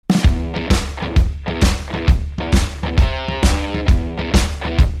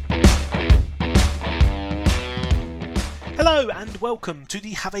and welcome to the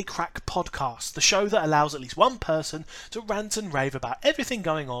Have a Crack podcast, the show that allows at least one person to rant and rave about everything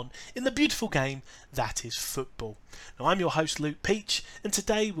going on in the beautiful game that is football. Now, I'm your host Luke Peach, and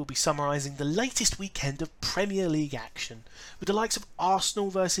today we'll be summarising the latest weekend of Premier League action, with the likes of Arsenal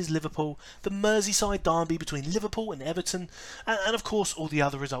versus Liverpool, the Merseyside derby between Liverpool and Everton, and of course all the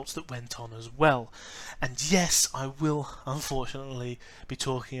other results that went on as well. And yes, I will unfortunately be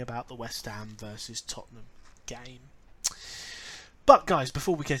talking about the Westham versus Tottenham game. But guys,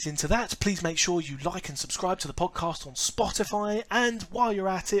 before we get into that, please make sure you like and subscribe to the podcast on Spotify, and while you're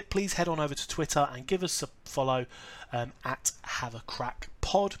at it, please head on over to Twitter and give us a follow at Have a Crack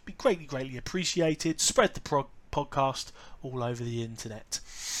Pod. Be greatly appreciated. Spread the podcast all over the internet.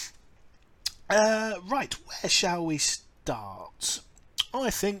 Right, where shall we start?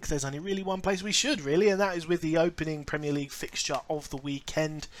 I think there's only really one place we should, and that is with the opening Premier League fixture of the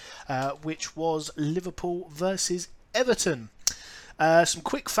weekend, which was Liverpool versus Everton. Some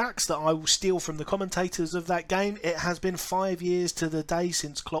quick facts that I will steal from the commentators of that game. It has been 5 years to the day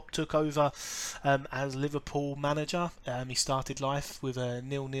since Klopp took over as Liverpool manager. He started life with a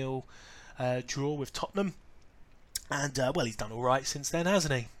 0-0 draw with Tottenham. And, well, he's done all right since then,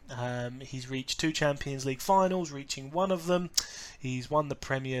 hasn't he? He's reached 2 Champions League finals, reaching one of them. He's won the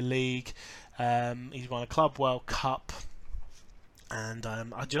Premier League. He's won a Club World Cup. And, I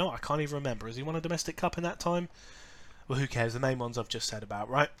can't even remember. Has he won a domestic cup in that time? Well, who cares? The main ones I've just said about,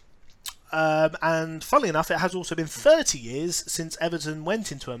 right? And funnily enough, it has also been 30 years since Everton went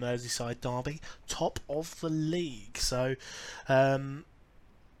into a Merseyside derby, top of the league. So,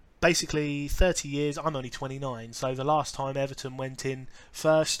 basically 30 years. I'm only 29, so the last time Everton went in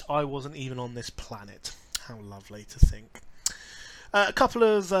first, I wasn't even on this planet. How lovely to think. A couple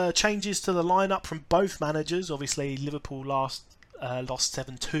of changes to the lineup from both managers. Obviously, Liverpool lost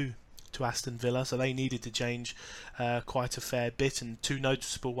 7-2 to Aston Villa, so they needed to change quite a fair bit, and 2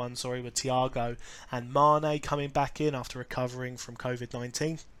 noticeable ones, were Thiago and Mane coming back in after recovering from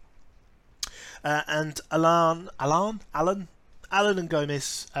COVID-19. And Alan and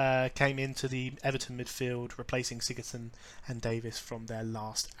Gomez came into the Everton midfield, replacing Sigurdsson and Davis from their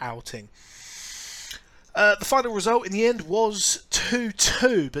last outing. The final result in the end was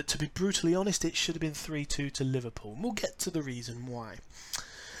 2-2, but to be brutally honest, it should have been 3-2 to Liverpool, and we'll get to the reason why.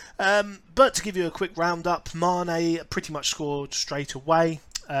 But to give you a quick roundup, Mane pretty much scored straight away,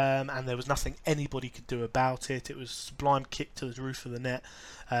 and there was nothing anybody could do about it. It was a sublime kick to the roof of the net.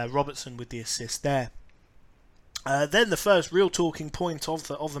 Robertson with the assist there. Then the first real talking point of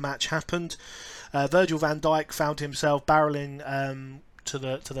the match happened. Virgil van Dijk found himself barrelling to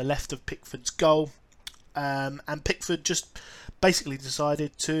the left of Pickford's goal, and Pickford just basically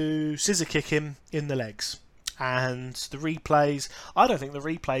decided to scissor kick him in the legs. And the replays, I don't think the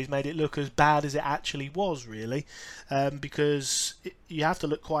replays made it look as bad as it actually was, really, because you have to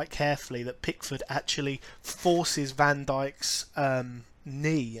look quite carefully that Pickford actually forces Van Dijk's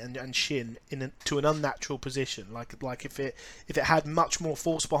knee and shin to an unnatural position. Like if it had much more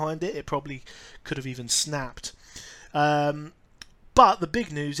force behind it, it probably could have even snapped. But the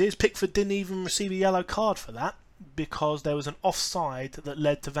big news is Pickford didn't even receive a yellow card for that, because there was an offside that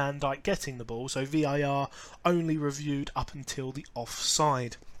led to Van Dijk getting the ball, so VAR only reviewed up until the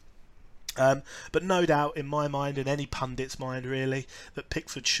offside. But no doubt in my mind, and any pundit's mind really, that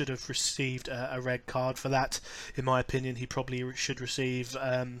Pickford should have received a red card for that. In my opinion, he probably should receive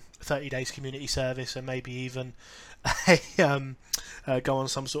 30 days community service, and maybe even go on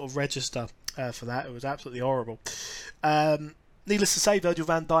some sort of register for that. It was absolutely horrible. Needless to say, Virgil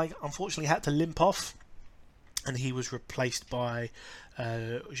van Dijk unfortunately had to limp off, and he was replaced by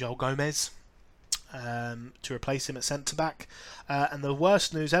João Gomez to replace him at centre-back. And the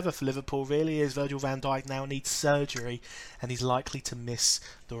worst news ever for Liverpool really is Virgil van Dijk now needs surgery, and he's likely to miss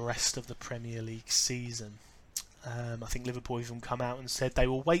the rest of the Premier League season. I think Liverpool even come out and said they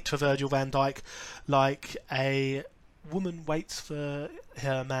will wait for Virgil van Dijk like a woman waits for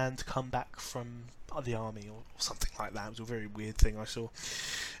her man to come back from the army or something like that. It was a very weird thing I saw.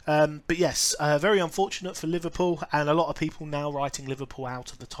 But yes, very unfortunate for Liverpool, and a lot of people now writing Liverpool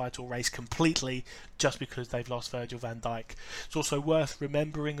out of the title race completely just because they've lost Virgil van Dijk. It's also worth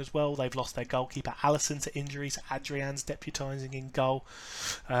remembering as well, they've lost their goalkeeper Alisson to injuries. Adrian's deputising in goal.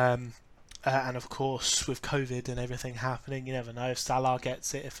 And of course, with COVID and everything happening, you never know. If Salah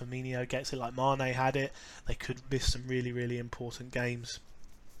gets it, if Firmino gets it, like Mane had it, they could miss some really important games.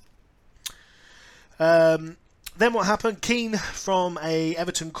 Then what happened? Keane from a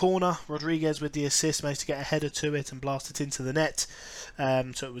Everton corner, Rodriguez with the assist, managed to get a header to it and blast it into the net.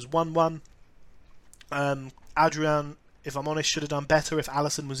 So it was 1-1. Adrian, if I'm honest, should have done better. If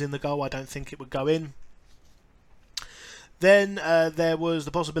Alisson was in the goal, I don't think it would go in. Then there was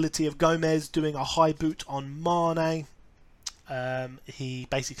the possibility of Gomez doing a high boot on Mane. He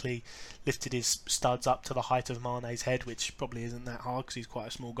basically lifted his studs up to the height of Mane's head, which probably isn't that hard because he's quite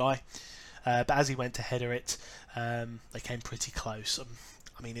a small guy. But as he went to header it, they came pretty close.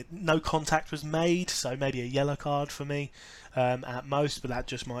 No contact was made, so maybe a yellow card for me at most, but that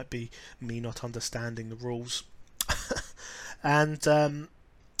just might be me not understanding the rules. And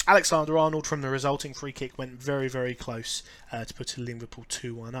Alexander-Arnold from the resulting free kick went very, very close to putting Liverpool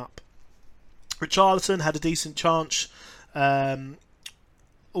 2-1 up. Richarlison had a decent chance,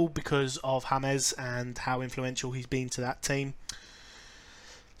 all because of James and how influential he's been to that team.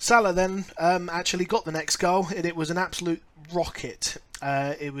 Salah then actually got the next goal, and it was an absolute rocket.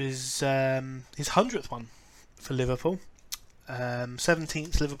 It was his 100th one for Liverpool.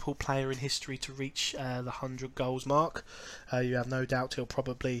 17th Liverpool player in history to reach the 100 goals mark. You have no doubt he'll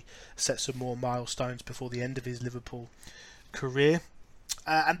probably set some more milestones before the end of his Liverpool career.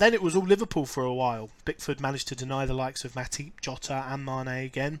 And then it was all Liverpool for a while. Pickford managed to deny the likes of Matip, Jota and Mane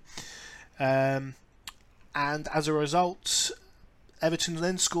again. And as a result, Everton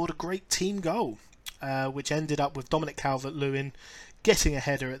then scored a great team goal, which ended up with Dominic Calvert-Lewin getting a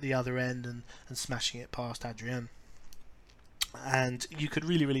header at the other end and smashing it past Adrian. And you could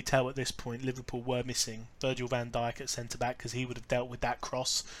really, really tell at this point Liverpool were missing Virgil van Dijk at centre-back, because he would have dealt with that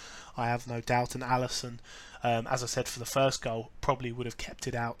cross, I have no doubt. And Alisson, as I said for the first goal, probably would have kept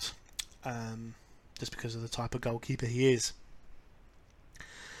it out, just because of the type of goalkeeper he is.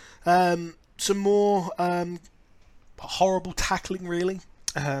 Some more horrible tackling, really.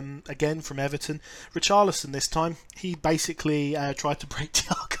 Again from Everton. Richarlison this time, he basically tried to break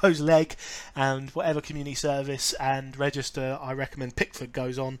Thiago's leg, and whatever community service and register I recommend Pickford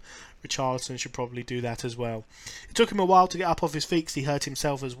goes on, Richarlison should probably do that as well. It took him a while to get up off his feet because he hurt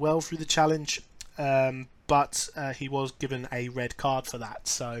himself as well through the challenge, but he was given a red card for that,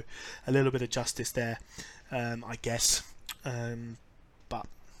 so a little bit of justice there, I guess, but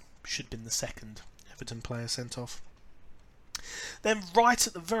should have been the second Everton player sent off. Then right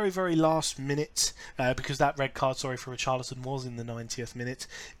at the very, very last minute, because that red card, for Richarlison was in the 90th minute,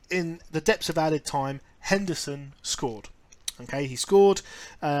 in the depths of added time, Henderson scored. Okay, he scored.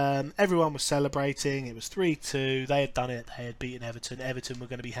 Everyone was celebrating. It was 3-2. They had done it. They had beaten Everton. Everton were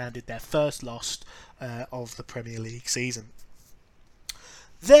going to be handed their first loss of the Premier League season.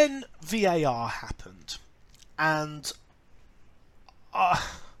 Then VAR happened, and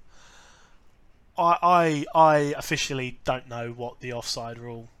I officially don't know what the offside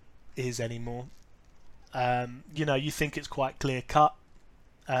rule is anymore. You think it's quite clear cut.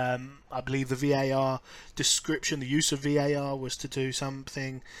 I believe the VAR description, the use of VAR, was to do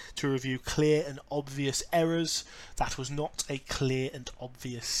something to review clear and obvious errors. That was not a clear and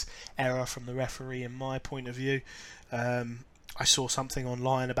obvious error from the referee in my point of view. I saw something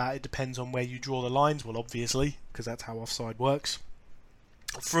online about it depends on where you draw the lines. Well, obviously, because that's how offside works.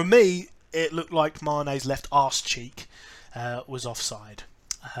 For me, it looked like Mane's left arse cheek was offside.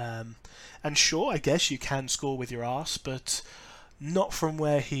 And sure, I guess you can score with your arse, but not from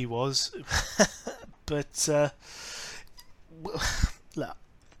where he was. But look,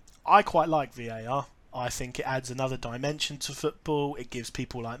 I quite like VAR. I think it adds another dimension to football. It gives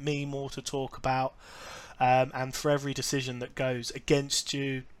people like me more to talk about. And for every decision that goes against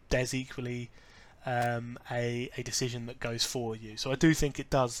you, there's equally a decision that goes for you. So I do think it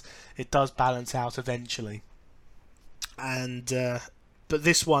does balance out eventually. And but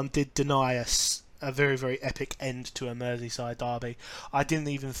this one did deny us a very, very epic end to a Merseyside derby. I didn't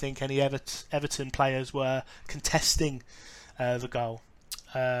even think any Everton players were contesting the goal,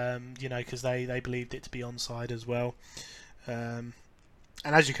 because they believed it to be onside as well. And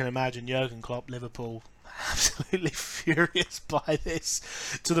as you can imagine, Jurgen Klopp, Liverpool, absolutely furious by this,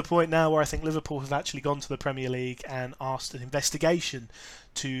 to the point now where I think Liverpool have actually gone to the Premier League and asked an investigation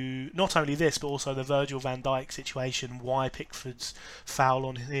to not only this but also the Virgil van Dijk situation, why Pickford's foul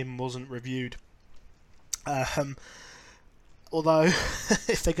on him wasn't reviewed. Although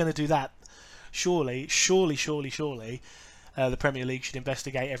if they're going to do that, surely the Premier League should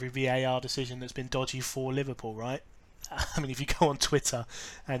investigate every VAR decision that's been dodgy for Liverpool, right? I mean, if you go on Twitter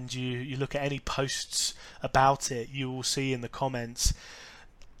and you look at any posts about it, you will see in the comments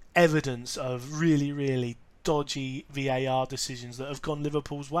evidence of really, really dodgy VAR decisions that have gone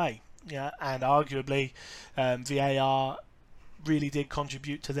Liverpool's way. Yeah, and arguably VAR really did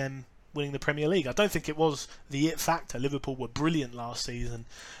contribute to them winning the Premier League. I don't think it was the it factor. Liverpool were brilliant last season,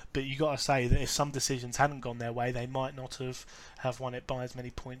 but you got to say that if some decisions hadn't gone their way, they might not have won it by as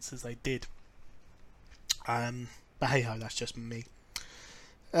many points as they did. But hey ho, that's just me.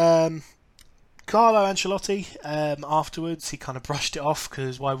 Carlo Ancelotti, afterwards, he kind of brushed it off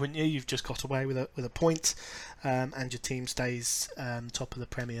because why wouldn't you? You've just got away with a point, and your team stays top of the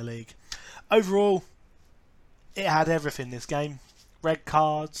Premier League. Overall, it had everything this game. Red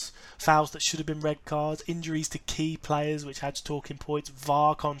cards, fouls that should have been red cards, injuries to key players which had talking points,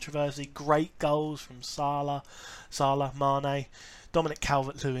 VAR controversy, great goals from Salah, Mane, Dominic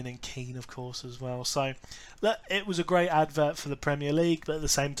Calvert-Lewin and Keane, of course, as well. So look, it was a great advert for the Premier League, but at the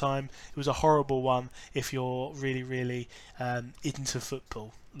same time, it was a horrible one if you're really, really into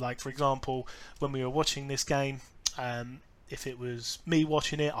football. Like, for example, when we were watching this game, if it was me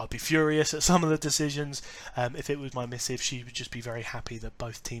watching it, I'd be furious at some of the decisions. If it was my missus, she would just be very happy that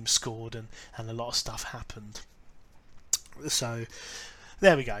both teams scored and a lot of stuff happened. So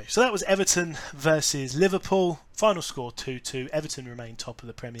there we go. So that was Everton versus Liverpool. Final score 2-2. Everton remain top of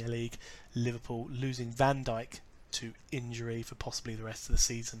the Premier League. Liverpool losing Van Dijk to injury for possibly the rest of the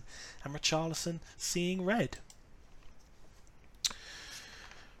season. And Richarlison seeing red.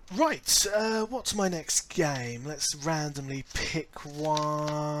 Right, what's my next game? Let's randomly pick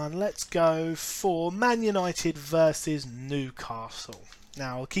one. Let's go for Man United versus Newcastle.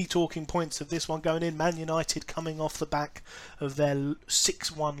 Now, key talking points of this one going in. Man United coming off the back of their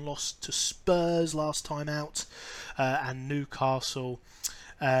 6-1 loss to Spurs last time out. And Newcastle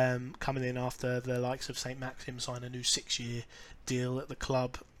coming in after the likes of St Maxim sign a new 6-year deal at the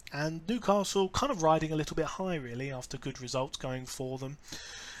club. And Newcastle kind of riding a little bit high, really, after good results going for them.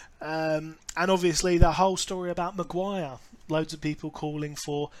 And obviously the whole story about Maguire. Loads of people calling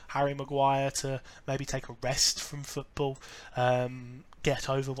for Harry Maguire to maybe take a rest from football, get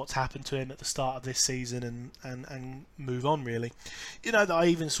over what's happened to him at the start of this season and move on, really. You know, that I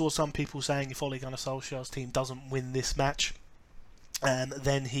even saw some people saying if Ole Gunnar Solskjaer's team doesn't win this match,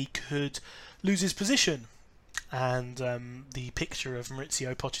 then he could lose his position. And the picture of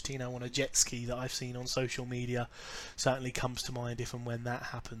Maurizio Pochettino on a jet ski that I've seen on social media certainly comes to mind if and when that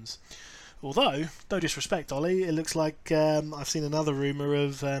happens. Although, no disrespect, Ollie, it looks like I've seen another rumour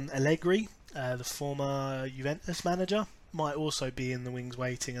of Allegri, the former Juventus manager, might also be in the wings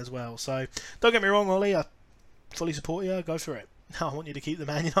waiting as well. So, don't get me wrong, Ollie, I fully support you, go for it. I want you to keep the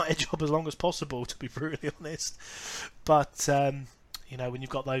Man United job as long as possible, to be brutally honest. But, you know, when you've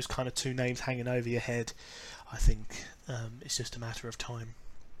got those kind of two names hanging over your head, I think it's just a matter of time.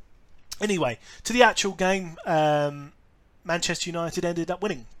 Anyway, to the actual game, Manchester United ended up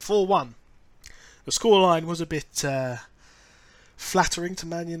winning 4-1. The scoreline was a bit flattering to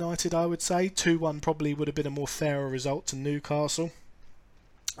Man United, I would say. 2-1 probably would have been a more fairer result to Newcastle.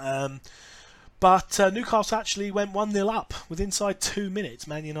 But Newcastle actually went 1-0 up with inside 2 minutes.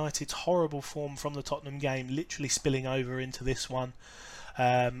 Man United's horrible form from the Tottenham game literally spilling over into this one.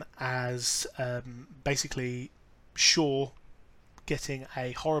 As basically Shaw getting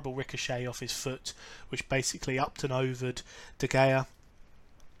a horrible ricochet off his foot, which basically upped and overed De Gea,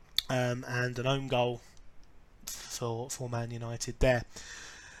 and an own goal for Man United there.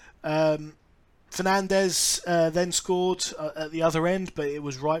 Fernandes then scored at the other end, but it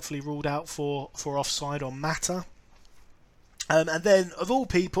was rightfully ruled out for offside on Mata. And then, of all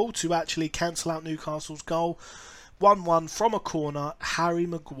people, to actually cancel out Newcastle's goal, 1-1 from a corner, Harry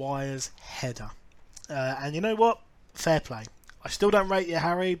Maguire's header. And you know what? Fair play. I still don't rate you,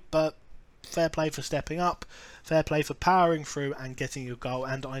 Harry, but fair play for stepping up, fair play for powering through and getting your goal.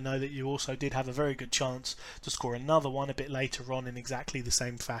 And I know that you also did have a very good chance to score another one a bit later on in exactly the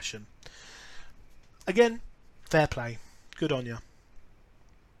same fashion. Again, fair play. Good on you.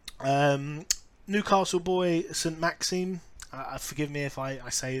 Newcastle boy St Maxim, forgive me if I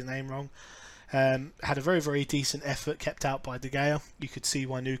say his name wrong, had a very, very decent effort, kept out by De Gea. You could see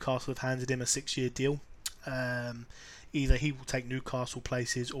why Newcastle have handed him a 6-year deal. Either he will take Newcastle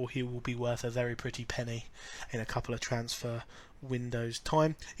places or he will be worth a very pretty penny in a couple of transfer windows'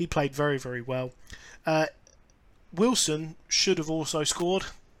 time. He played very, very well. Wilson should have also scored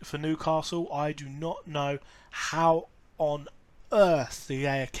for Newcastle. I do not know how on earth De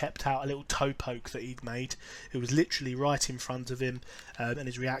Gea kept out a little toe poke that he'd made. It was literally right in front of him, and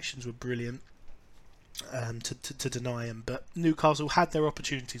his reactions were brilliant. To deny him, but Newcastle had their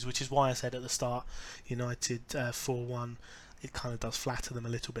opportunities, which is why I said at the start, United 4-1, it kind of does flatter them a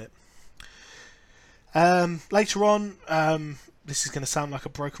little bit. Later on, this is going to sound like a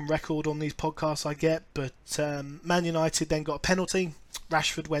broken record on these podcasts I get, but Man United then got a penalty.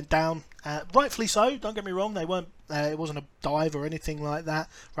 Rashford went down, rightfully so. Don't get me wrong, they weren't. It wasn't a dive or anything like that.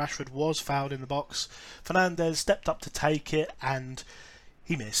 Rashford was fouled in the box. Fernandes stepped up to take it, and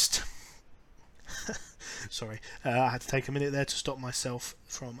he missed. Sorry, I had to take a minute there to stop myself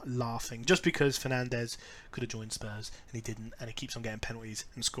from laughing, just because Fernandes could have joined Spurs and he didn't, and he keeps on getting penalties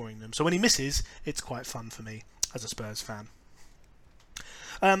and scoring them. So when he misses, it's quite fun for me as a Spurs fan.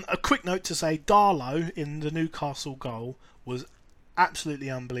 A quick note to say, Darlow in the Newcastle goal was absolutely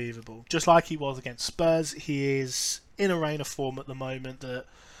unbelievable. Just like he was against Spurs, he is in a reign of form at the moment that,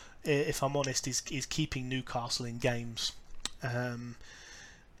 if I'm honest, is keeping Newcastle in games.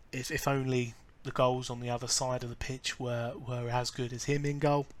 If only the goals on the other side of the pitch were as good as him in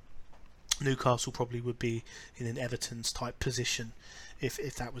goal, Newcastle probably would be in an Everton's type position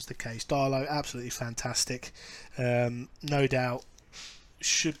if that was the case. Darlow, absolutely fantastic. No doubt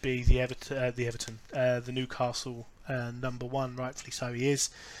should be the Newcastle number one, rightfully so he is,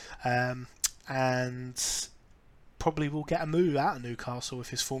 and probably will get a move out of Newcastle if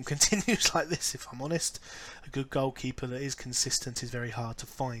his form continues like this, if I'm honest. A good goalkeeper that is consistent is very hard to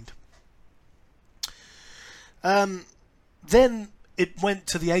find. Then it went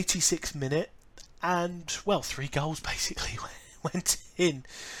to the 86th minute, and, well, 3 goals basically went in.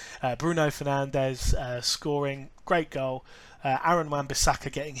 Bruno Fernandes scoring, great goal. Aaron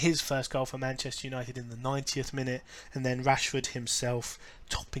Wan-Bissaka getting his first goal for Manchester United in the 90th minute, and then Rashford himself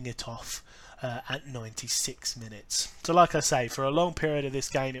topping it off at 96 minutes. So like I say, for a long period of this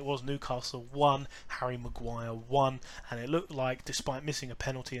game it was Newcastle 1, Harry Maguire 1, and it looked like, despite missing a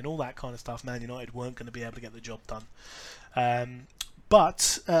penalty and all that kind of stuff, Man United weren't going to be able to get the job done.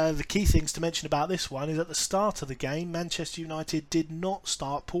 But the key things to mention about this one is at the start of the game, Manchester United did not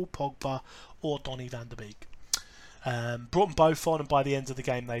start Paul Pogba or Donny van de Beek. Brought them both on, and by the end of the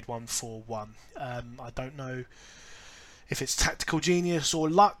game they'd won 4-1. I don't know if it's tactical genius or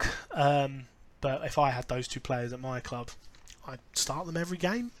luck, but if I had those 2 players at my club, I'd start them every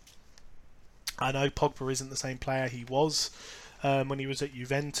game. I know Pogba isn't the same player he was when he was at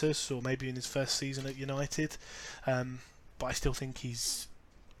Juventus, or maybe in his first season at United, but I still think he's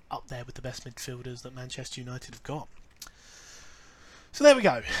up there with the best midfielders that Manchester United have got. So there we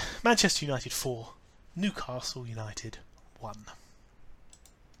go. Manchester United 4, Newcastle United 1.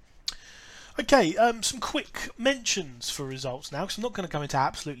 Okay, some quick mentions for results now, because I'm not going to go into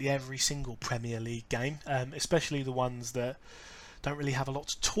absolutely every single Premier League game, especially the ones that don't really have a lot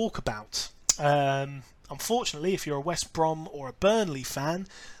to talk about. Unfortunately, if you're a West Brom or a Burnley fan,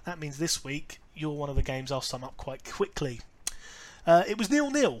 that means this week you're one of the games I'll sum up quite quickly. It was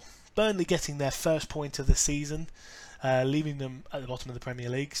 0-0, Burnley getting their first point of the season, leaving them at the bottom of the Premier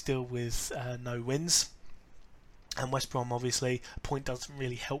League, still with no wins. And West Brom, obviously, a point doesn't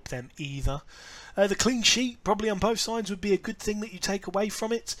really help them either. The clean sheet, probably on both sides, would be a good thing that you take away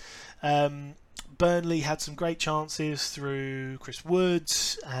from it. Burnley had some great chances through Chris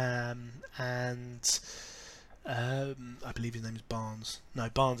Woods, and I believe his name is Barnes. No,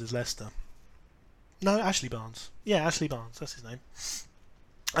 Barnes is Leicester. No, Ashley Barnes. Yeah, Ashley Barnes, that's his name.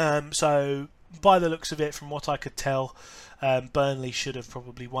 So, by the looks of it, from what I could tell, Burnley should have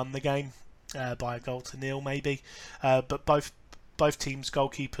probably won the game. By a 0-0 maybe, but both teams'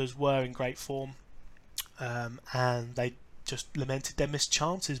 goalkeepers were in great form, and they just lamented their missed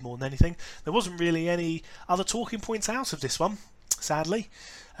chances more than anything. There wasn't really any other talking points out of this one, sadly,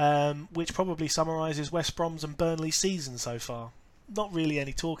 which probably summarises West Brom's and Burnley's season so far. Not really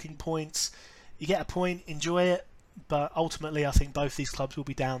any talking points. You get a point, enjoy it, but ultimately I think both these clubs will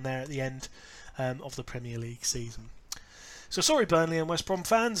be down there at the end of the Premier League season. So sorry Burnley and West Brom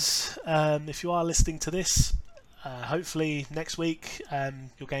fans, if you are listening to this, hopefully next week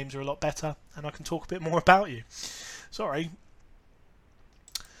your games are a lot better and I can talk a bit more about you. Sorry.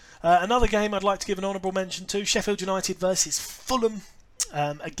 Another game I'd like to give an honourable mention to, Sheffield United versus Fulham.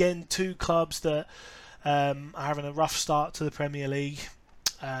 Again, 2 clubs that are having a rough start to the Premier League.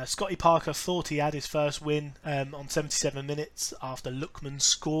 Scotty Parker thought he had his first win on 77 minutes after Lookman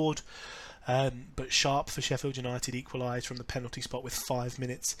scored. But Sharp for Sheffield United equalised from the penalty spot with 5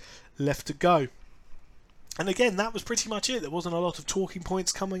 minutes left to go. And again, that was pretty much it. There wasn't a lot of talking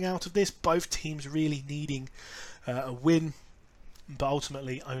points coming out of this. Both teams really needing a win, but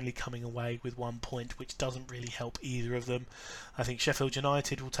ultimately only coming away with 1 point, which doesn't really help either of them. I think Sheffield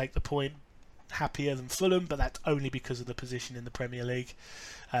United will take the point happier than Fulham, but that's only because of the position in the Premier League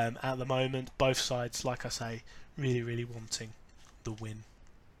at the moment. Both sides, like I say, really wanting the win.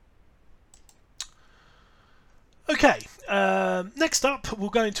 Okay, next up we'll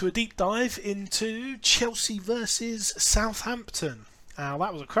go into a deep dive into Chelsea versus Southampton.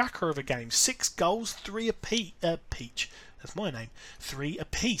 That was a cracker of a game. 6 goals, 3 apiece. That's my name. 3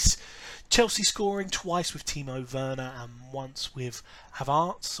 apiece. Chelsea scoring twice with Timo Werner and once with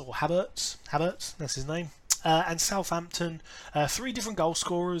Havertz, that's his name. And Southampton, 3 different goal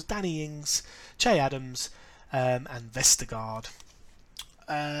scorers: Danny Ings, Che Adams, and Vestergaard.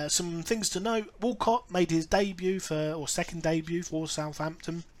 Some things to note: Walcott made his second debut for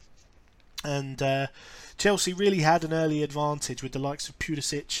Southampton, and Chelsea really had an early advantage with the likes of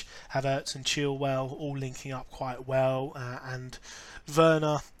Pulisic, Havertz and Chilwell all linking up quite well, and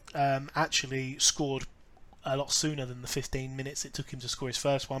Werner actually scored a lot sooner than the 15 minutes it took him to score his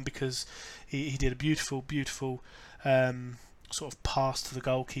first one, because he did a beautiful sort of pass to the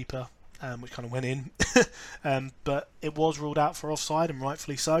goalkeeper, which kind of went in. But it was ruled out for offside, and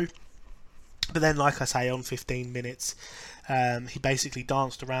rightfully so. But then, like I say, on 15 minutes, he basically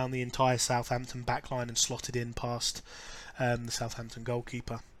danced around the entire Southampton backline and slotted in past the Southampton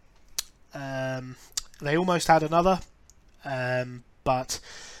goalkeeper. They almost had another, but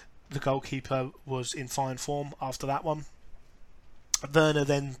the goalkeeper was in fine form after that one. Werner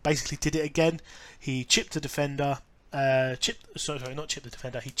then basically did it again. He chipped the defender. He chipped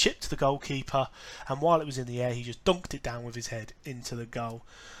the goalkeeper, and while it was in the air, he just dunked it down with his head into the goal.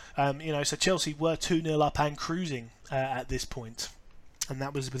 So Chelsea were 2-0 up and cruising at this point, and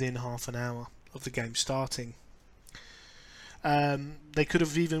that was within half an hour of the game starting. They could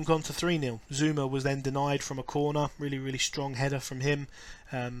have even gone to 3-0. Zuma was then denied from a corner. Really strong header from him,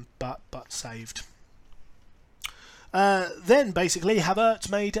 but saved. Then basically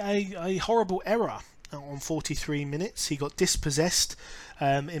Havertz made a horrible error on 43 minutes. He got dispossessed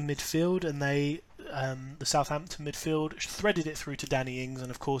in midfield, and the Southampton midfield threaded it through to Danny Ings,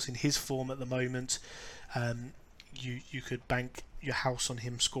 and of course in his form at the moment, you could bank your house on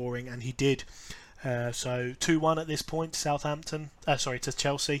him scoring, and he did. So 2-1 at this point to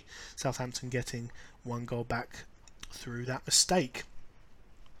Chelsea. Southampton getting 1 goal back through that mistake.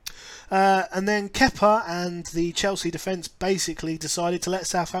 And then Kepa and the Chelsea defence basically decided to let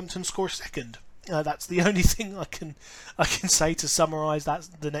Southampton score a second. That's the only thing I can say to summarise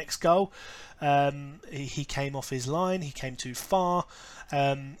the next goal. He came off his line, he came too far,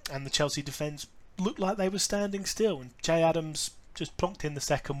 and the Chelsea defence looked like they were standing still, and Che Adams just plonked in the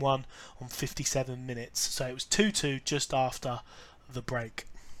second one on 57 minutes. So it was 2-2 just after the break.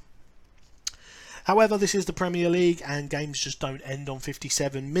 However, this is the Premier League, and games just don't end on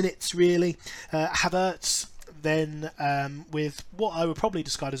 57 minutes, really. Havertz then, with what I would probably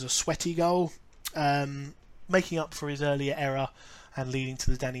describe as a sweaty goal, making up for his earlier error and leading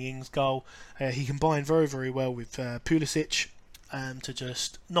to the Danny Ings goal. He combined very well with Pulisic to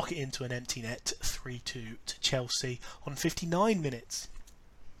just knock it into an empty net, 3-2 to Chelsea on 59 minutes.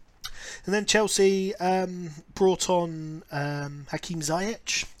 And then Chelsea brought on Hakim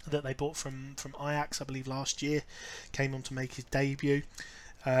Ziyech, that they bought from Ajax, I believe, last year. Came on to make his debut.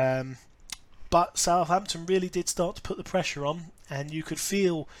 But Southampton really did start to put the pressure on, and you could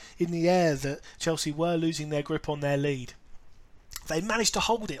feel in the air that Chelsea were losing their grip on their lead. They managed to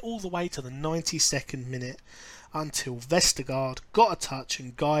hold it all the way to the 92nd minute, until Vestergaard got a touch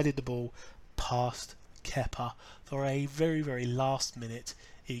and guided the ball past Kepa for a very last minute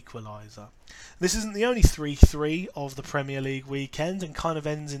equaliser. This isn't the only 3-3 of the Premier League weekend, and kind of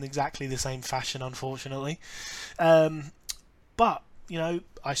ends in exactly the same fashion, unfortunately. But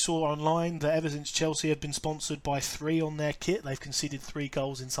I saw online that ever since Chelsea have been sponsored by 3 on their kit, they've conceded 3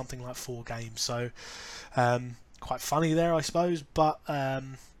 goals in something like 4 games. So quite funny there, I suppose. But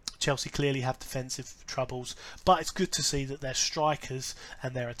Chelsea clearly have defensive troubles, but it's good to see that their strikers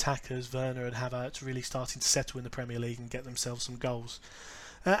and their attackers, Werner and Havertz, really starting to settle in the Premier League and get themselves some goals.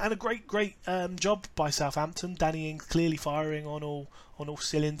 And a great job by Southampton. Danny Ings clearly firing on all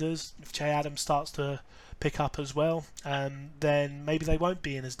cylinders. If Che Adams starts to pick up as well, then maybe they won't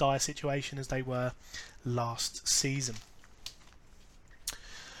be in as dire a situation as they were last season.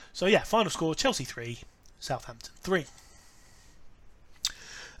 So yeah, final score: Chelsea 3, Southampton 3.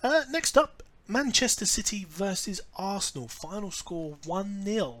 Next up, Manchester City versus Arsenal. Final score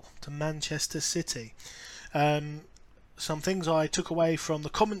 1-0 to Manchester City. Some things I took away from the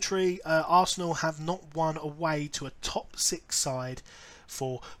commentary: Arsenal have not won away to a top 6 side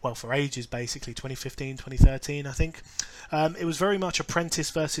for ages, basically 2015, 2013, I think. It was very much apprentice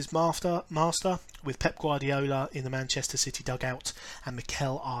versus master, with Pep Guardiola in the Manchester City dugout and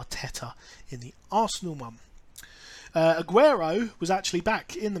Mikel Arteta in the Arsenal one. Aguero was actually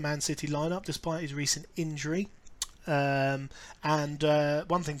back in the Man City lineup despite his recent injury. And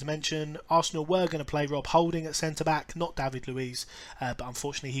one thing to mention, Arsenal were going to play Rob Holding at centre-back, not David Luiz, but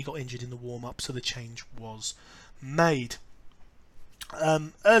unfortunately he got injured in the warm-up, so the change was made.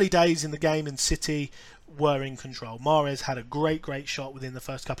 Early days in the game, and City were in control. Mahrez had a great shot within the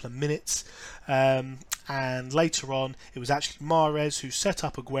first couple of minutes, and later on it was actually Mahrez who set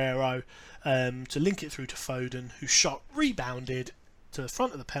up Aguero to link it through to Foden, who shot rebounded to the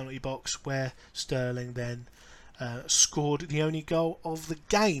front of the penalty box, where Sterling then scored the only goal of the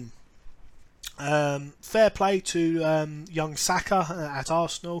game. Fair play to young Saka at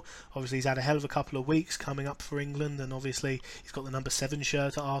Arsenal. Obviously he's had a hell of a couple of weeks coming up for England, and obviously he's got the number 7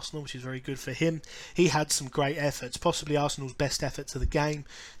 shirt at Arsenal, which is very good for him. He had some great efforts, possibly Arsenal's best efforts of the game.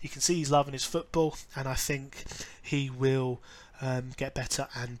 You can see he's loving his football, and I think he will get better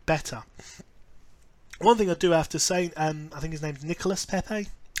and better. One thing I do have to say, I think his name's Nicolas Pepe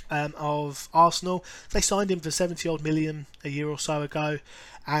of Arsenal. They signed him for 70 odd million a year or so ago,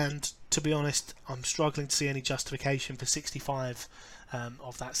 and to be honest, I'm struggling to see any justification for 65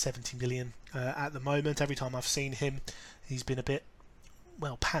 of that 70 million at the moment. Every time I've seen him, he's been a bit,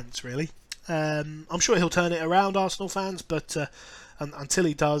 well, pants really. I'm sure he'll turn it around, Arsenal fans, but until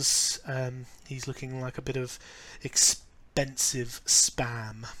he does, he's looking like a bit of expensive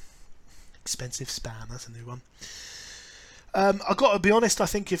spam. Expensive spam, that's a new one. I've got to be honest, I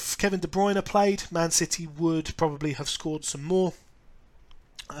think if Kevin De Bruyne played, Man City would probably have scored some more.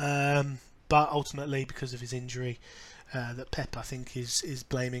 But ultimately, because of his injury, that Pep I think is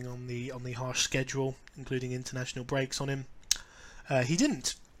blaming on the harsh schedule, including international breaks, on him, he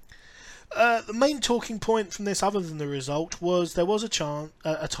didn't. The main talking point from this, other than the result, was there was a time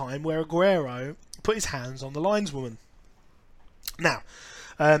where Aguero put his hands on the lineswoman. Now,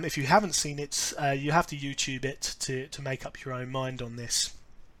 if you haven't seen it, you have to YouTube it to make up your own mind on this.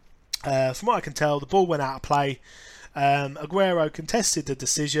 From what I can tell, the ball went out of play. Aguero contested the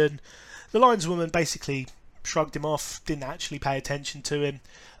decision. The lineswoman basically shrugged him off, didn't actually pay attention to him.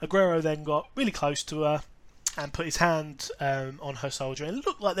 Aguero then got really close to her and put his hand on her shoulder, and it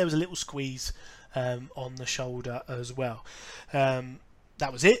looked like there was a little squeeze on the shoulder as well.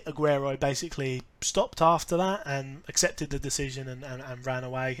 That was it. Aguero basically stopped after that and accepted the decision and ran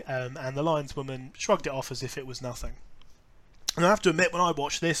away, and the lineswoman shrugged it off as if it was nothing. And I have to admit, when I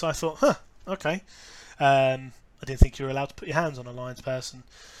watched this, I thought, okay. I didn't think you were allowed to put your hands on a Lions person.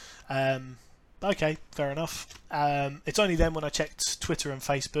 Okay, fair enough. It's only then when I checked Twitter and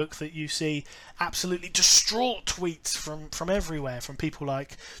Facebook that you see absolutely distraught tweets from everywhere, from people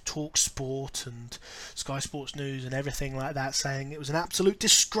like Talk Sport and Sky Sports News and everything like that, saying it was an absolute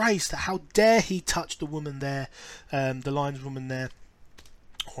disgrace, that how dare he touch the woman there, the lineswoman there.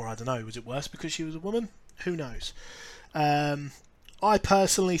 Or I don't know, was it worse because she was a woman? Who knows? I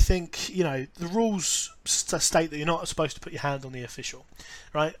personally think, the rules state that you're not supposed to put your hand on the official,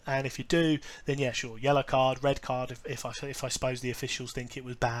 right? And if you do, then yeah, sure, yellow card, red card, if I suppose the officials think it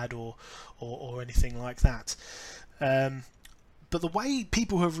was bad or anything like that. But the way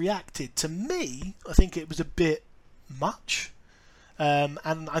people have reacted, to me, I think it was a bit much. And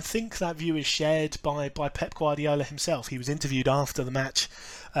I think that view is shared by Pep Guardiola himself. He was interviewed after the match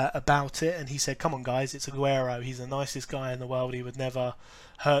about it, and he said, come on guys, it's Aguero, he's the nicest guy in the world, he would never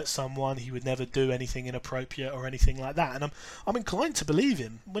hurt someone, he would never do anything inappropriate or anything like that. And I'm inclined to believe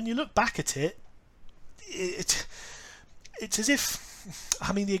him. When you look back at it, it's as if,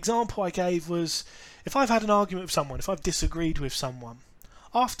 the example I gave was, if I've had an argument with someone, if I've disagreed with someone,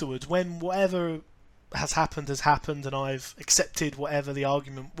 afterwards, when whatever has happened, and I've accepted whatever the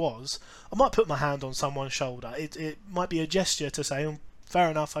argument was, I might put my hand on someone's shoulder. It might be a gesture to say, fair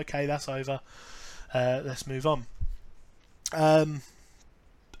enough, okay, that's over, let's move on.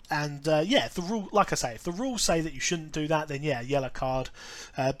 If the rule, like I say, if the rules say that you shouldn't do that, then yeah, yellow card,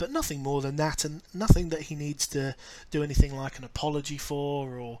 but nothing more than that, and nothing that he needs to do anything like an apology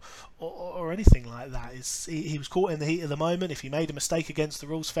for or anything like that. He was caught in the heat of the moment. If he made a mistake against the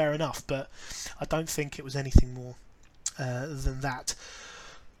rules, fair enough, but I don't think it was anything more than that.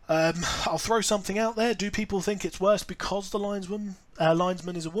 I'll throw something out there. Do people think it's worse because the linesman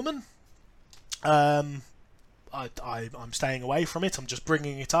is a woman? I'm staying away from it. I'm just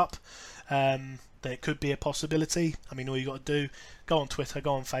bringing it up. There could be a possibility. All you got to do, go on Twitter,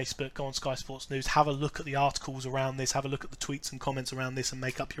 go on Facebook, go on Sky Sports News, have a look at the articles around this, have a look at the tweets and comments around this, and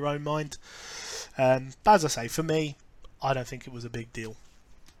make up your own mind. But as I say, for me, I don't think it was a big deal.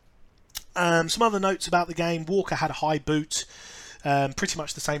 Some other notes about the game. Walker had a high boot, pretty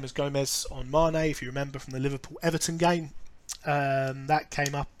much the same as Gomez on Mane, if you remember from the Liverpool-Everton game. That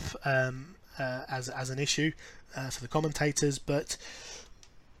came up as an issue for the commentators, but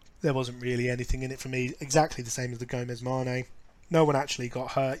there wasn't really anything in it for me. Exactly the same as the Gomez-Mane. No one actually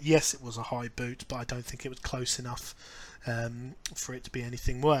got hurt. Yes, it was a high boot, but I don't think it was close enough for it to be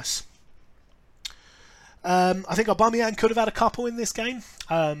anything worse. I think Aubameyang could have had a couple in this game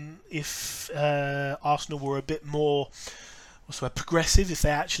if Arsenal were a bit more progressive, if they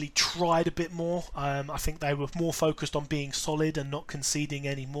actually tried a bit more. I think they were more focused on being solid and not conceding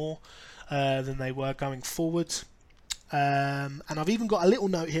any more than they were going forward. And I've even got a little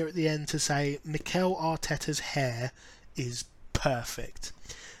note here at the end to say Mikel Arteta's hair is perfect.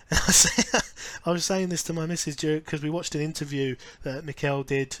 And I was saying this to my missus because we watched an interview that Mikel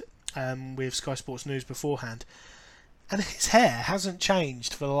did with Sky Sports News beforehand, and his hair hasn't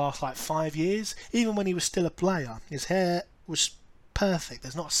changed for the last 5 years. Even when he was still a player, his hair was perfect.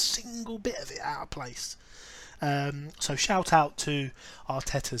 There's not a single bit of it out of place. So shout out to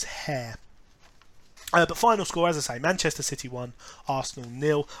Arteta's hair. But final score, as I say, Manchester City 1, Arsenal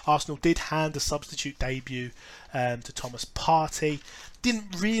 0. Arsenal did hand a substitute debut to Thomas Partey.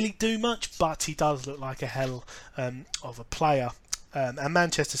 Didn't really do much, but he does look like a hell of a player. And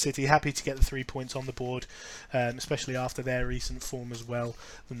Manchester City happy to get the 3 points on the board, especially after their recent form as well.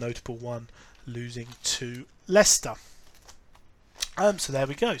 The notable one losing to Leicester. So there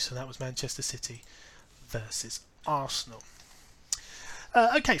we go. So that was Manchester City versus Arsenal.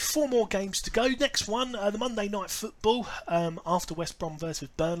 Okay, 4 more games to go. Next one, the Monday Night Football. After West Brom versus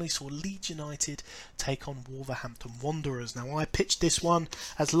Burnley, saw Leeds United take on Wolverhampton Wanderers. Now, I pitched this one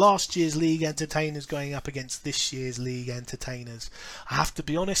as last year's league entertainers going up against this year's league entertainers. I have to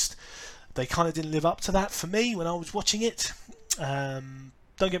be honest, they kind of didn't live up to that for me when I was watching it. Don't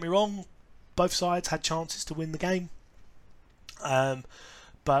get me wrong, both sides had chances to win the game.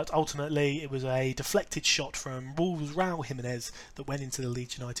 But ultimately, it was a deflected shot from Raul Jimenez that went into the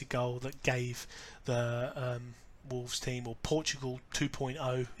Leeds United goal that gave the Wolves team, or Portugal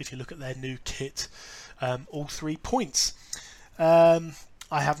 2.0, if you look at their new kit, all 3 points. I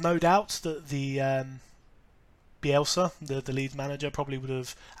have no doubt that the Bielsa, the Leeds manager, probably would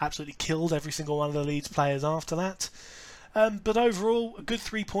have absolutely killed every single one of the Leeds players after that. But overall, a good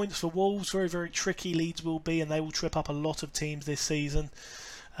 3 points for Wolves. Very, very tricky Leeds will be, and they will trip up a lot of teams this season.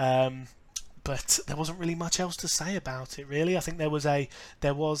 But there wasn't really much else to say about it, really. I think there was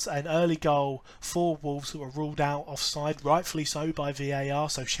an early goal for Wolves that were ruled out offside, rightfully so, by VAR.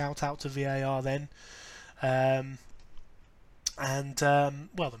 So shout out to VAR then. The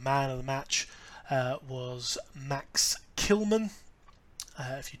man of the match was Max Kilman.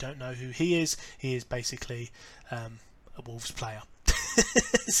 If you don't know who he is basically a Wolves player.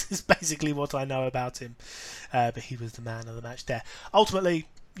 This is basically what I know about him. But he was the man of the match there. Ultimately,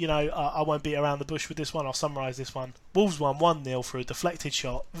 I won't beat around the bush with this one. I'll summarise this one. Wolves won 1-0 for a deflected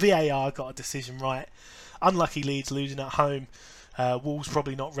shot. VAR got a decision right. Unlucky Leeds losing at home. Wolves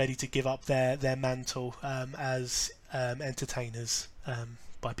probably not ready to give up their mantle as entertainers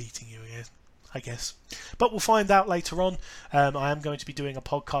by beating you again, I guess. But we'll find out later on. I am going to be doing a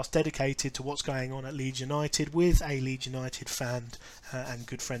podcast dedicated to what's going on at Leeds United with a Leeds United fan and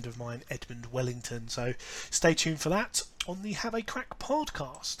good friend of mine, Edmund Wellington. So stay tuned for that on the Have a Crack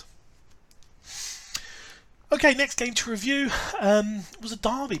podcast. Okay, next game to review was a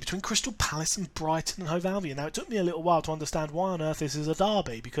derby between Crystal Palace and Brighton and Hove Albion. Now, it took me a little while to understand why on earth this is a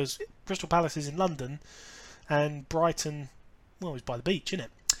derby, because Crystal Palace is in London and Brighton, well, is by the beach, isn't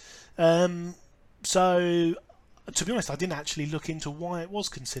it? So, to be honest, I didn't actually look into why it was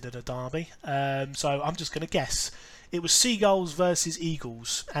considered a derby. So I'm just going to guess. It was seagulls versus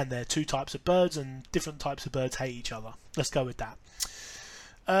eagles, and they're 2 types of birds, and different types of birds hate each other. Let's go with that.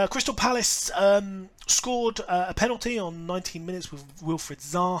 Crystal Palace scored a penalty on 19 minutes with Wilfried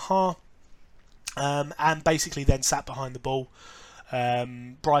Zaha, and basically then sat behind the ball.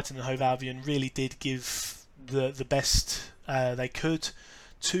 Brighton and Hove Albion really did give the best they could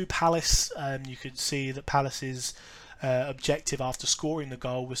to Palace. You could see that Palace's objective after scoring the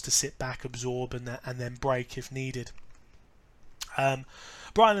goal was to sit back, absorb, and then break if needed.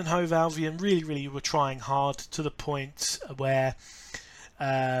 Brighton and Hove Albion really were trying hard, to the point where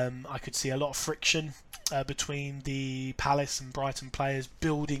I could see a lot of friction between the Palace and Brighton players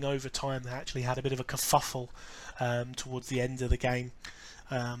building over time. They actually had a bit of a kerfuffle towards the end of the game,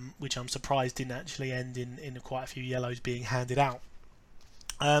 which I'm surprised didn't actually end in quite a few yellows being handed out.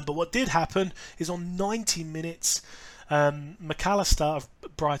 But what did happen is on 90 minutes, McAllister of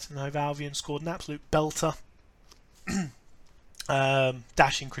Brighton and Hove Albion scored an absolute belter,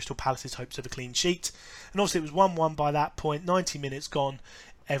 dashing Crystal Palace's hopes of a clean sheet. And obviously it was 1-1 by that point, 90 minutes gone.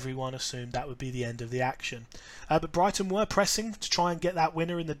 Everyone assumed that would be the end of the action. But Brighton were pressing to try and get that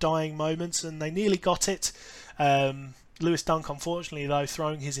winner in the dying moments, and they nearly got it. Lewis Dunk, unfortunately, though,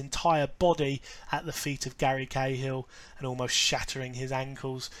 throwing his entire body at the feet of Gary Cahill and almost shattering his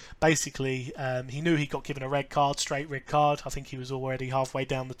ankles. Basically, he knew he got given a red card, straight red card. I think he was already halfway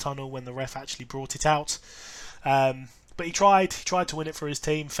down the tunnel when the ref actually brought it out. But he tried to win it for his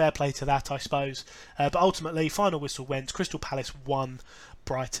team. Fair play to that, I suppose. But ultimately, final whistle went. Crystal Palace 1,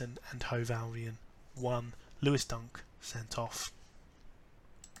 Brighton and Hove Albion 1. Lewis Dunk sent off.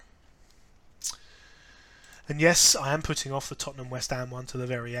 And yes, I am putting off the Tottenham West Ham one to the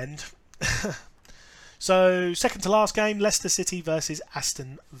very end. So, second to last game, Leicester City versus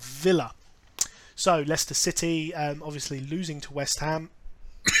Aston Villa. So, Leicester City obviously losing to West Ham.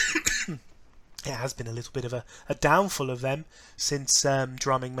 It has been a little bit of a downfall of them since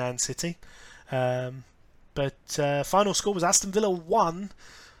drumming Man City. But final score was Aston Villa 1,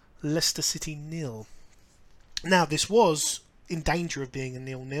 Leicester City 0. Now, this was in danger of being a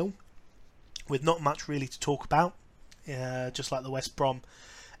 0-0. With not much really to talk about, just like the West Brom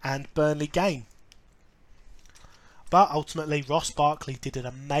and Burnley game. But ultimately, Ross Barkley did an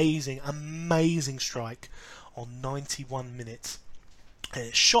amazing strike on 91 minutes. And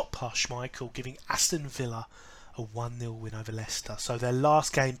it shot past Schmeichel, giving Aston Villa a 1-0 win over Leicester. So their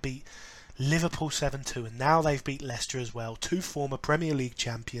last game beat Liverpool 7-2, and now they've beat Leicester as well. 2 former Premier League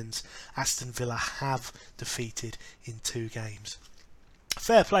champions Aston Villa have defeated in 2 games.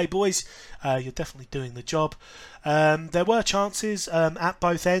 Fair play, boys. You're definitely doing the job. There were chances at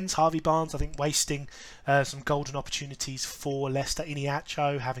both ends. Harvey Barnes, I think, wasting some golden opportunities for Leicester.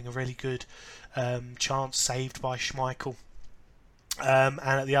 Iniacho having a really good chance saved by Schmeichel. And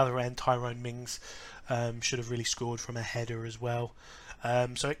at the other end, Tyrone Mings should have really scored from a header as well.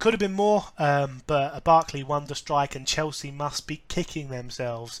 So it could have been more, but a Barkley wonder strike, and Chelsea must be kicking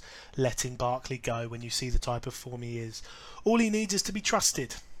themselves letting Barkley go when you see the type of form he is. All he needs is to be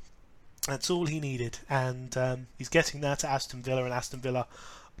trusted. That's all he needed, and he's getting that at Aston Villa, and Aston Villa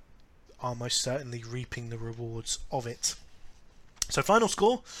are most certainly reaping the rewards of it. So final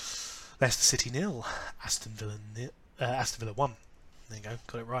score, Leicester City 0, Aston Villa 1. There you go,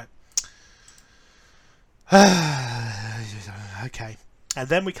 got it right. Okay, and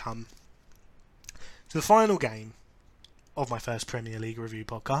then we come to the final game of my first Premier League review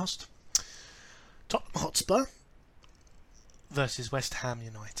podcast. Tottenham Hotspur versus West Ham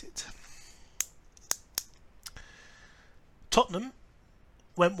United. Tottenham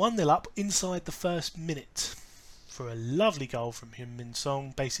went 1-0 up inside the first minute for a lovely goal from Heung-min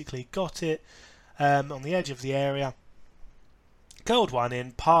Son. Basically got it on the edge of the area, curled one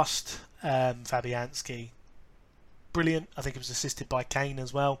in past Fabianski. Brilliant. I think it was assisted by Kane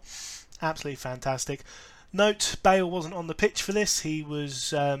as well. Absolutely fantastic. Note, Bale wasn't on the pitch for this. He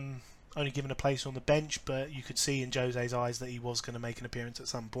was only given a place on the bench, but you could see in Jose's eyes that he was going to make an appearance at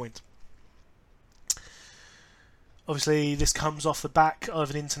some point. Obviously, this comes off the back of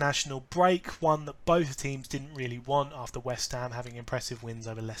an international break, one that both teams didn't really want after West Ham having impressive wins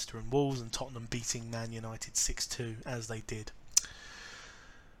over Leicester and Wolves, and Tottenham beating Man United 6-2 as they did.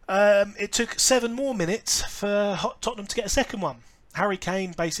 It took 7 more minutes for Tottenham to get a second one. Harry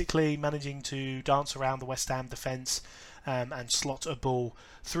Kane basically managing to dance around the West Ham defence and slot a ball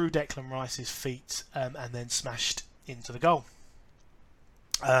through Declan Rice's feet and then smashed into the goal.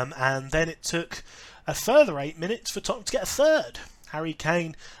 And then it took a further 8 minutes for Tottenham to get a third. Harry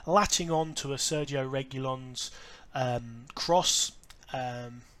Kane latching on to a Sergio Reguilon's cross,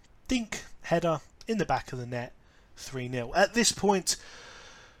 dink header in the back of the net, 3-0. At this point,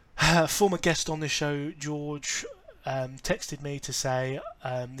 former guest on this show, George, texted me to say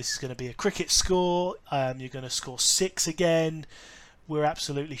this is going to be a cricket score, you're going to score 6 again. We're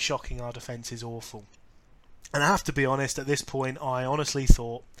absolutely shocking, our defence is awful. And I have to be honest, at this point I honestly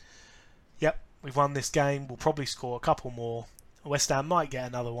thought, yep, we've won this game, we'll probably score a couple more. West Ham might get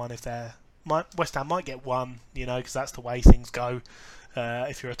another one West Ham might get one, because that's the way things go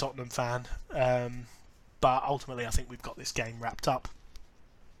if you're a Tottenham fan. But ultimately I think we've got this game wrapped up.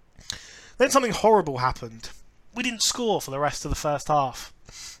 Then something horrible happened. We didn't score for the rest of the first half,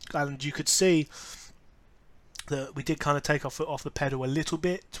 and you could see that we did kind of take our foot off the pedal a little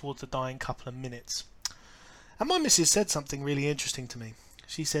bit towards the dying couple of minutes. And my missus said something really interesting to me.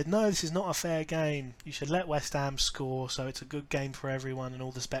 She said, no, this is not a fair game. You should let West Ham score so it's a good game for everyone and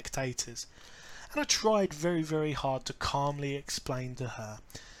all the spectators. And I tried very, very hard to calmly explain to her,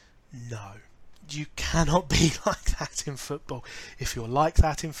 no. You cannot be like that in football. If you're like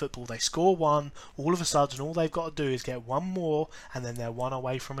that in football, they score one, all of a sudden all they've got to do is get one more, and then they're one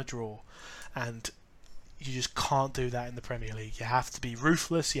away from a draw. And You just can't do that in the Premier League. You have to be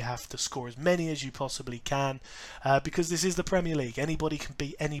ruthless. You have to score as many as you possibly can, because this is the Premier League. Anybody can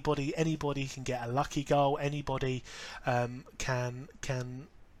beat anybody. Anybody can get a lucky goal. Anybody can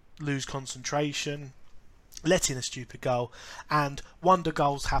lose concentration, let in a stupid goal, and wonder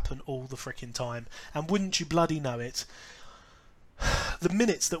goals happen all the freaking time. And wouldn't you bloody know it, the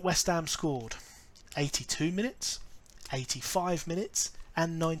minutes that West Ham scored, 82 minutes, 85 minutes,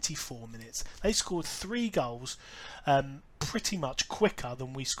 and 94 minutes. They scored 3 goals pretty much quicker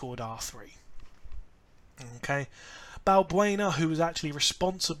than we scored our 3. Okay. Balbuena, who was actually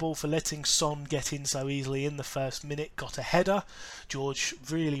responsible for letting Son get in so easily in the first minute, got a header. George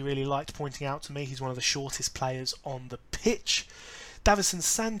really liked pointing out to me he's one of the shortest players on the pitch. Davison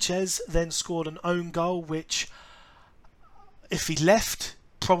Sanchez then scored an own goal, which, if he left,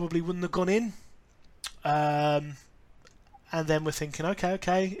 probably wouldn't have gone in. And then we're thinking,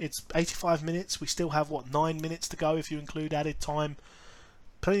 okay, it's 85 minutes. We still have, 9 minutes to go if you include added time.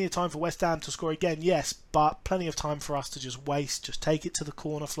 Plenty of time for West Ham to score again, yes, but plenty of time for us to just waste. Just take it to the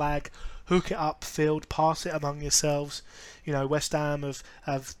corner flag, hook it upfield, pass it among yourselves. You know, West Ham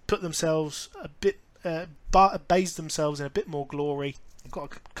have put themselves a bit, bathed themselves in a bit more glory. They've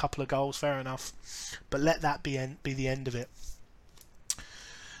got a couple of goals, fair enough, but let that be the end of it.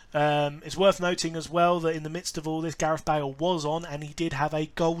 It's worth noting as well that in the midst of all this, Gareth Bale was on, and he did have a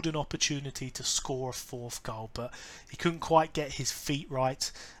golden opportunity to score a 4th goal, but he couldn't quite get his feet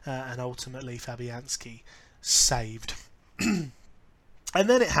right, and ultimately Fabianski saved. And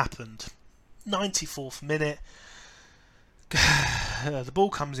then it happened. 94th minute, the ball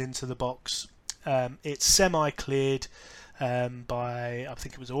comes into the box. It's semi-cleared by, I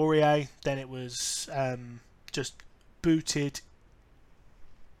think it was Aurier. Then it was just booted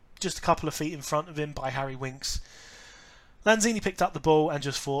just a couple of feet in front of him by Harry Winks. Lanzini picked up the ball and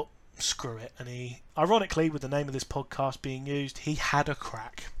just thought, screw it. And he, ironically, with the name of this podcast being used, he had a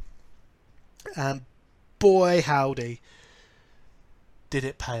crack. And boy howdy, did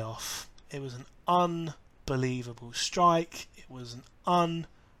it pay off. It was an unbelievable strike. It was an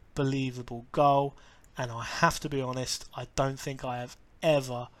unbelievable goal. And I have to be honest, I don't think I have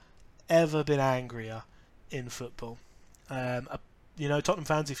ever been angrier in football. You know, Tottenham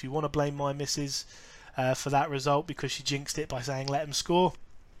fans, if you want to blame my missus for that result because she jinxed it by saying let him score,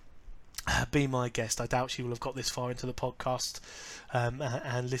 be my guest. I doubt she will have got this far into the podcast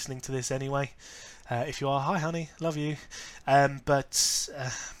and listening to this anyway. If you are, hi honey, love you. But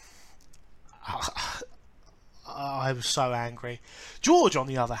I was so angry. George, on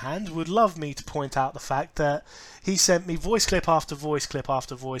the other hand, would love me to point out the fact that he sent me voice clip after voice clip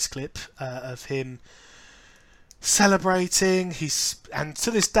after voice clip of him celebrating. And to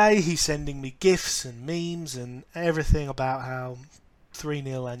this day he's sending me gifs and memes and everything about how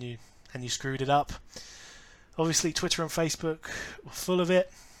 3-0 and you screwed it up. Obviously Twitter and Facebook were full of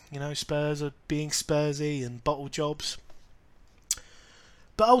it. You know, Spurs are being Spursy and bottle jobs.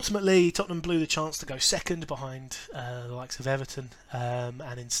 But ultimately Tottenham blew the chance to go second behind the likes of Everton,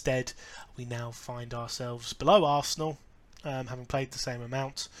 and instead we now find ourselves below Arsenal, having played the same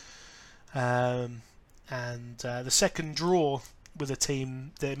amount. And the second draw with a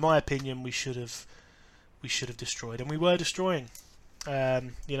team that, in my opinion, we should have destroyed, and we were destroying.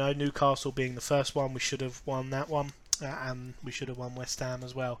 You know, Newcastle being the first one, we should have won that one, and we should have won West Ham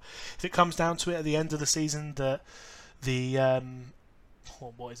as well. If it comes down to it at the end of the season, that the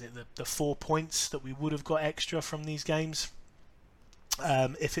the 4 points that we would have got extra from these games,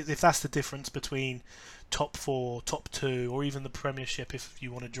 if that's the difference between top 4, top 2, or even the Premiership, if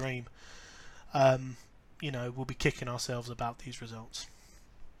you want to dream. You know, we'll be kicking ourselves about these results.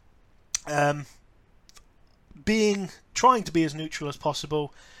 Trying to be as neutral as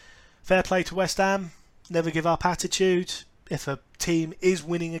possible. Fair play to West Ham. Never give up attitude. If a team is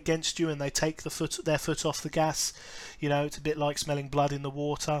winning against you and they take their foot off the gas, you know, it's a bit like smelling blood in the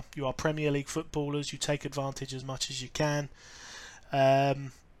water. You are Premier League footballers. You take advantage as much as you can.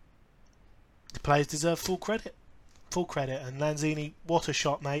 The players deserve full credit. Full credit. And Lanzini, what a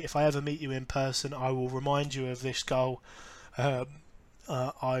shot, mate. If I ever meet you in person, I will remind you of this goal.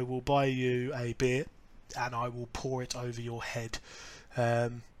 I will buy you a beer and I will pour it over your head.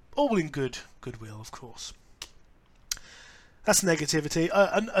 All in goodwill, of course. That's negativity.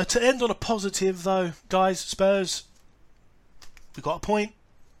 And to end on a positive, though, guys, Spurs, we got a point.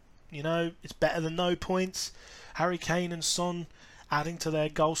 You know, it's better than no points. Harry Kane and Son adding to their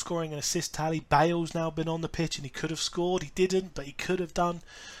goal scoring and assist tally. Bale's now been on the pitch and he could have scored. He didn't, but he could have done.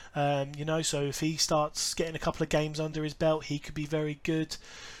 You know, so if he starts getting a couple of games under his belt, he could be very good.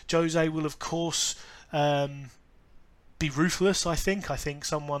 Jose will, of course, be ruthless. I think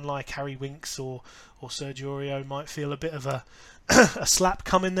someone like Harry Winks or Sergio Aurier might feel a bit of a a slap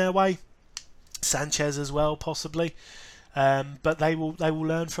coming their way. Sanchez as well, possibly. But they will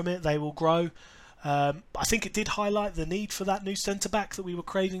learn from it. They will grow. I think it did highlight the need for that new centre back that we were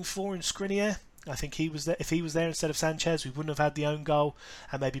craving for in Skriniar. I think he was there. If he was there instead of Sanchez, we wouldn't have had the own goal,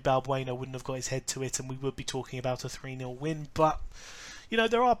 and maybe Balbuena wouldn't have got his head to it, and we would be talking about a 3-0 win. But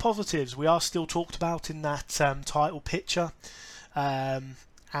there are positives. We are still talked about in that title picture, and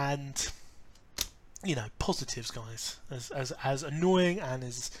positives, guys. As annoying and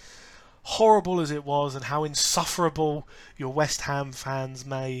as horrible as it was, and how insufferable your West Ham fans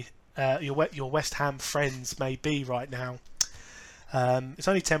your West Ham friends may be right now. It's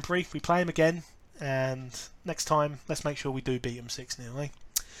only temporary. We play them again, and next time, let's make sure we do beat them 6-0,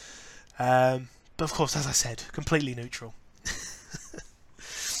 but of course, as I said, completely neutral.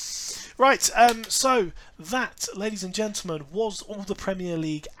 Right, so that, ladies and gentlemen, was all the Premier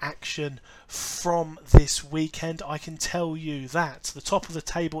League action from this weekend. I can tell you that the top of the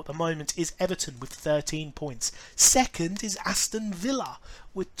table at the moment is Everton with 13 points. Second is Aston Villa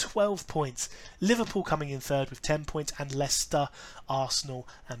with 12 points. Liverpool coming in third with 10 points, and Leicester, Arsenal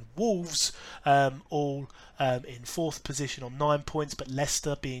and Wolves all in fourth position on 9 points, but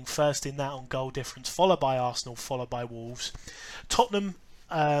Leicester being first in that on goal difference, followed by Arsenal, followed by Wolves. Tottenham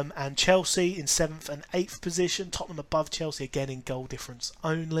and Chelsea in 7th and 8th position. Tottenham above Chelsea again in goal difference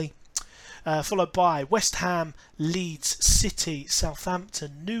only. Followed by West Ham, Leeds, City,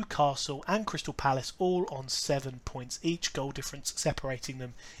 Southampton, Newcastle and Crystal Palace, all on 7 points each, goal difference separating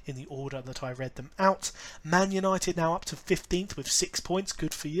them in the order that I read them out. Man United now up to 15th with 6 points,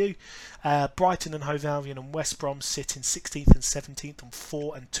 good for you. Brighton and Hove Albion and West Brom sit in 16th and 17th on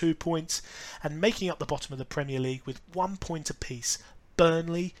 4 and 2 points. And making up the bottom of the Premier League with 1 point apiece,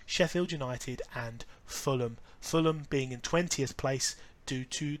 Burnley, Sheffield United and Fulham. Fulham being in 20th place due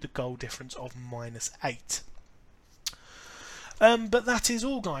to the goal difference of -8. But that is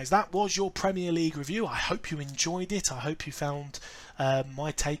all, guys. That was your Premier League review. I hope you enjoyed it. I hope you found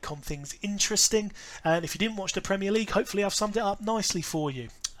my take on things interesting. And if you didn't watch the Premier League, hopefully I've summed it up nicely for you.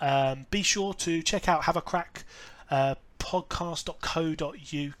 Be sure to check out Have a Crack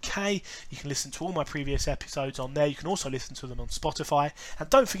podcast.co.uk. You can listen to all my previous episodes on there. You can also listen to them on Spotify, and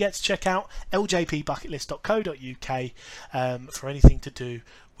don't forget to check out ljpbucketlist.co.uk for anything to do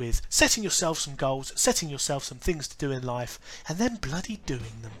with setting yourself some goals, setting yourself some things to do in life, and then bloody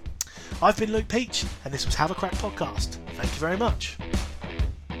doing them. I've been Luke Peach, and this was Have a Crack Podcast. Thank you very much.